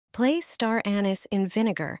Place star anise in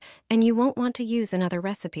vinegar, and you won't want to use another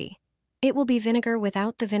recipe. It will be vinegar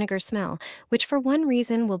without the vinegar smell, which for one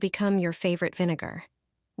reason will become your favorite vinegar.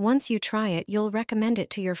 Once you try it, you'll recommend it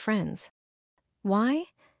to your friends. Why?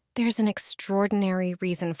 There's an extraordinary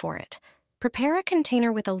reason for it. Prepare a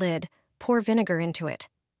container with a lid, pour vinegar into it.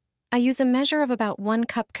 I use a measure of about 1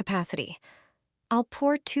 cup capacity. I'll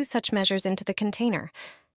pour 2 such measures into the container.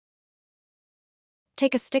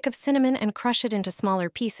 Take a stick of cinnamon and crush it into smaller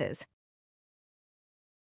pieces.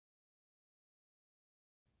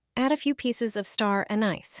 Add a few pieces of star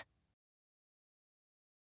anise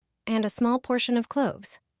and a small portion of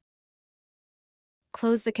cloves.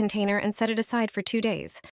 Close the container and set it aside for 2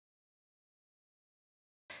 days.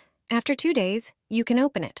 After 2 days, you can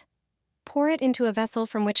open it. Pour it into a vessel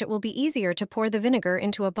from which it will be easier to pour the vinegar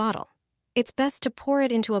into a bottle. It's best to pour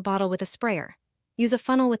it into a bottle with a sprayer. Use a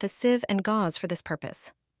funnel with a sieve and gauze for this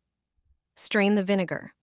purpose. Strain the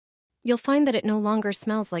vinegar. You'll find that it no longer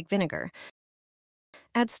smells like vinegar.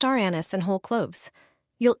 Add star anise and whole cloves.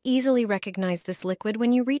 You'll easily recognize this liquid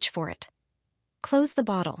when you reach for it. Close the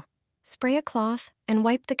bottle. Spray a cloth and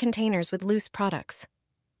wipe the containers with loose products.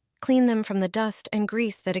 Clean them from the dust and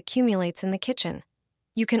grease that accumulates in the kitchen.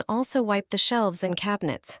 You can also wipe the shelves and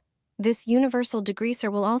cabinets. This universal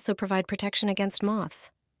degreaser will also provide protection against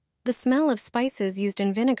moths. The smell of spices used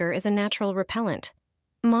in vinegar is a natural repellent.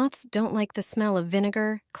 Moths don't like the smell of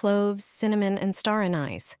vinegar, cloves, cinnamon, and star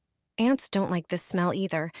anise. Ants don't like this smell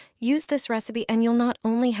either. Use this recipe and you'll not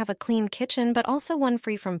only have a clean kitchen, but also one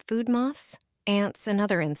free from food moths, ants, and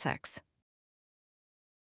other insects.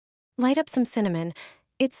 Light up some cinnamon.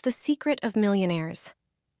 It's the secret of millionaires.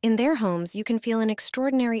 In their homes, you can feel an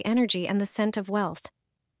extraordinary energy and the scent of wealth.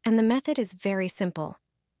 And the method is very simple.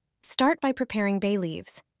 Start by preparing bay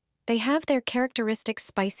leaves. They have their characteristic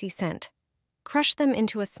spicy scent. Crush them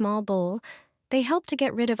into a small bowl. They help to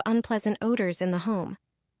get rid of unpleasant odors in the home.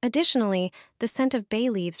 Additionally, the scent of bay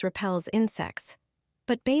leaves repels insects.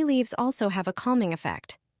 But bay leaves also have a calming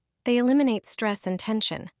effect. They eliminate stress and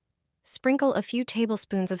tension. Sprinkle a few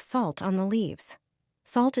tablespoons of salt on the leaves.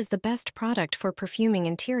 Salt is the best product for perfuming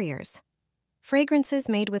interiors. Fragrances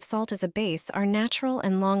made with salt as a base are natural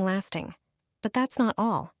and long-lasting. But that's not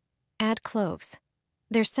all. Add cloves.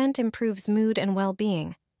 Their scent improves mood and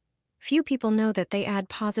well-being. Few people know that they add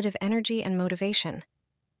positive energy and motivation.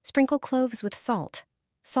 Sprinkle cloves with salt.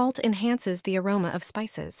 Salt enhances the aroma of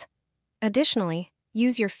spices. Additionally,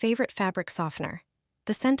 use your favorite fabric softener.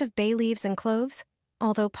 The scent of bay leaves and cloves,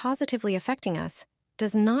 although positively affecting us,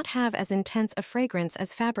 does not have as intense a fragrance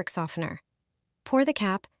as fabric softener. Pour the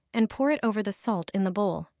cap and pour it over the salt in the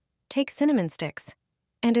bowl. Take cinnamon sticks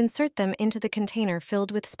and insert them into the container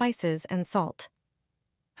filled with spices and salt.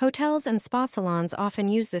 Hotels and spa salons often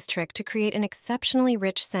use this trick to create an exceptionally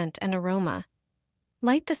rich scent and aroma.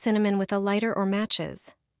 Light the cinnamon with a lighter or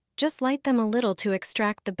matches. Just light them a little to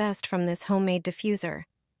extract the best from this homemade diffuser.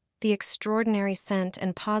 The extraordinary scent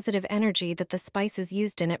and positive energy that the spices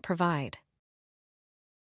used in it provide.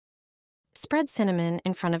 Spread cinnamon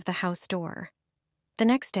in front of the house door. The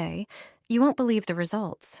next day, you won't believe the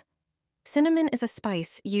results. Cinnamon is a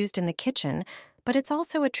spice used in the kitchen, but it's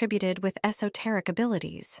also attributed with esoteric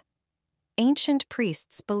abilities. Ancient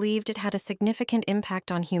priests believed it had a significant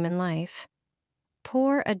impact on human life.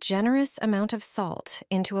 Pour a generous amount of salt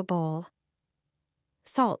into a bowl.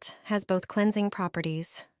 Salt has both cleansing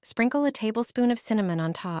properties. Sprinkle a tablespoon of cinnamon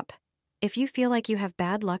on top. If you feel like you have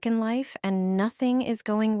bad luck in life and nothing is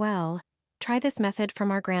going well, try this method from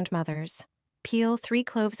our grandmothers. Peel 3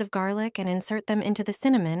 cloves of garlic and insert them into the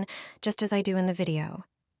cinnamon, just as I do in the video.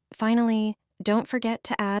 Finally, don't forget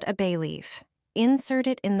to add a bay leaf. Insert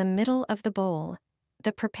it in the middle of the bowl.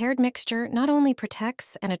 The prepared mixture not only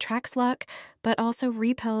protects and attracts luck, but also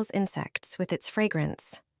repels insects with its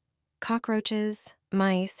fragrance. Cockroaches,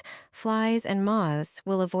 mice, flies, and moths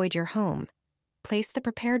will avoid your home. Place the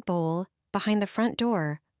prepared bowl behind the front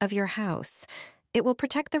door of your house. It will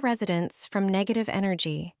protect the residents from negative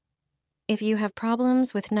energy. If you have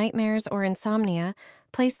problems with nightmares or insomnia,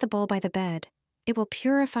 place the bowl by the bed. It will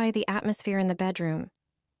purify the atmosphere in the bedroom.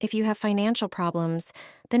 If you have financial problems,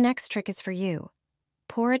 the next trick is for you.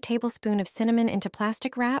 Pour a tablespoon of cinnamon into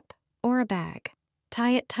plastic wrap or a bag.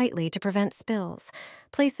 Tie it tightly to prevent spills.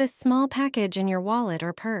 Place this small package in your wallet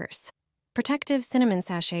or purse. Protective cinnamon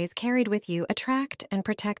sachets carried with you attract and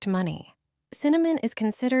protect money. Cinnamon is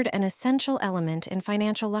considered an essential element in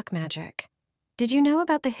financial luck magic. Did you know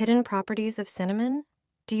about the hidden properties of cinnamon?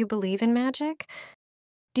 Do you believe in magic?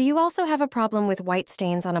 Do you also have a problem with white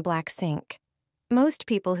stains on a black sink? Most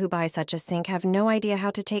people who buy such a sink have no idea how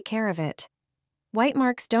to take care of it. White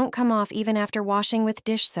marks don't come off even after washing with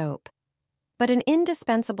dish soap. But an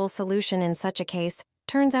indispensable solution in such a case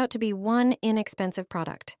turns out to be one inexpensive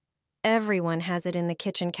product. Everyone has it in the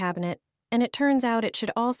kitchen cabinet, and it turns out it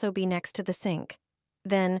should also be next to the sink.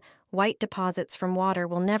 Then, white deposits from water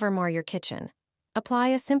will never mar your kitchen. Apply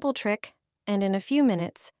a simple trick, and in a few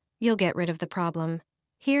minutes, you'll get rid of the problem.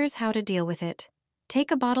 Here's how to deal with it.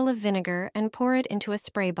 Take a bottle of vinegar and pour it into a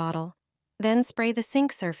spray bottle. Then spray the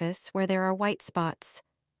sink surface where there are white spots.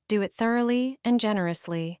 Do it thoroughly and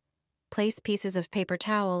generously. Place pieces of paper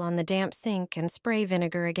towel on the damp sink and spray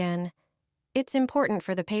vinegar again. It's important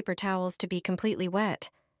for the paper towels to be completely wet.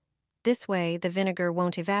 This way, the vinegar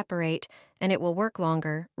won't evaporate and it will work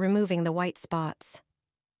longer, removing the white spots.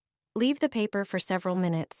 Leave the paper for several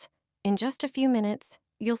minutes. In just a few minutes,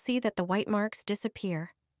 you'll see that the white marks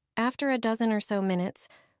disappear. After a dozen or so minutes,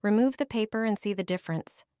 remove the paper and see the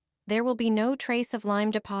difference. There will be no trace of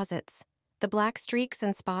lime deposits. The black streaks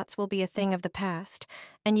and spots will be a thing of the past,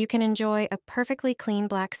 and you can enjoy a perfectly clean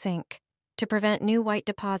black sink. To prevent new white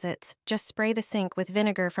deposits, just spray the sink with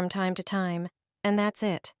vinegar from time to time, and that's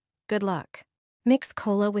it. Good luck. Mix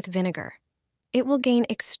cola with vinegar. It will gain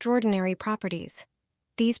extraordinary properties.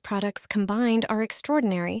 These products combined are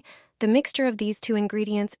extraordinary. The mixture of these two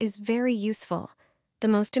ingredients is very useful. The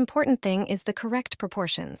most important thing is the correct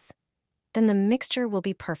proportions. Then the mixture will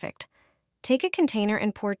be perfect. Take a container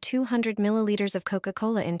and pour 200 milliliters of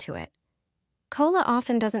Coca-Cola into it. Cola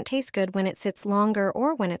often doesn't taste good when it sits longer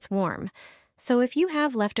or when it's warm, so if you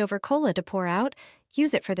have leftover cola to pour out,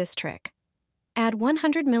 use it for this trick. Add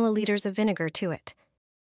 100 milliliters of vinegar to it.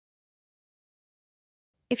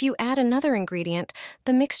 If you add another ingredient,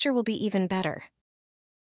 the mixture will be even better.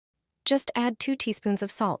 Just add 2 teaspoons of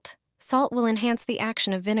salt. Salt will enhance the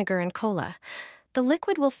action of vinegar and cola. The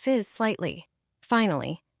liquid will fizz slightly.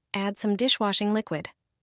 Finally, add some dishwashing liquid.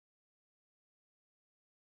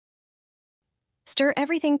 Stir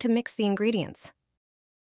everything to mix the ingredients.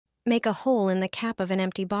 Make a hole in the cap of an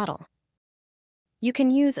empty bottle. You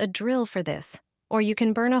can use a drill for this, or you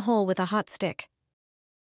can burn a hole with a hot stick.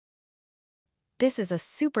 This is a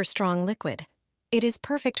super strong liquid. It is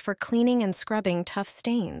perfect for cleaning and scrubbing tough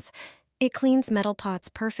stains. It cleans metal pots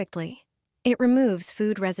perfectly. It removes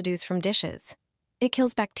food residues from dishes. It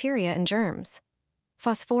kills bacteria and germs.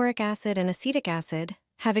 Phosphoric acid and acetic acid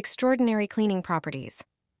have extraordinary cleaning properties.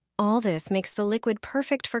 All this makes the liquid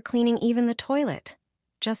perfect for cleaning even the toilet.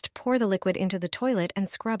 Just pour the liquid into the toilet and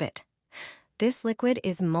scrub it. This liquid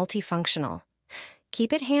is multifunctional.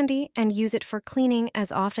 Keep it handy and use it for cleaning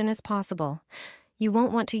as often as possible. You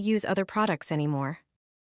won't want to use other products anymore.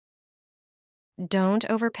 Don't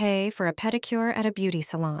overpay for a pedicure at a beauty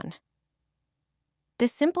salon.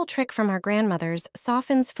 This simple trick from our grandmothers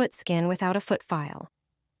softens foot skin without a foot file.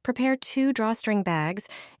 Prepare 2 drawstring bags,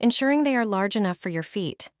 ensuring they are large enough for your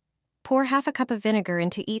feet. Pour half a cup of vinegar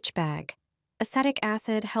into each bag. Acetic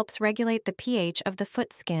acid helps regulate the pH of the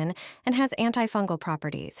foot skin and has antifungal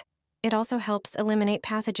properties. It also helps eliminate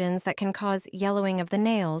pathogens that can cause yellowing of the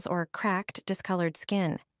nails or cracked, discolored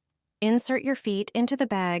skin. Insert your feet into the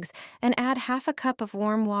bags and add half a cup of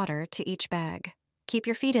warm water to each bag. Keep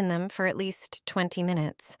your feet in them for at least 20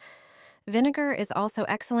 minutes. Vinegar is also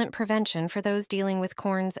excellent prevention for those dealing with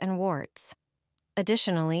corns and warts.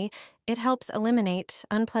 Additionally, it helps eliminate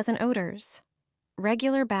unpleasant odors.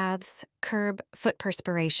 Regular baths curb foot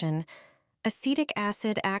perspiration. Acetic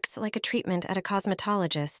acid acts like a treatment at a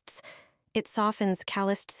cosmetologist's. It softens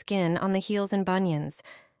calloused skin on the heels and bunions.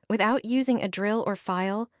 Without using a drill or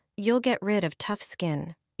file, you'll get rid of tough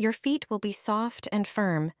skin. Your feet will be soft and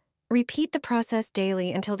firm. Repeat the process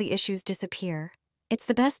daily until the issues disappear. It's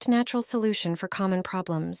the best natural solution for common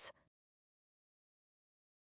problems.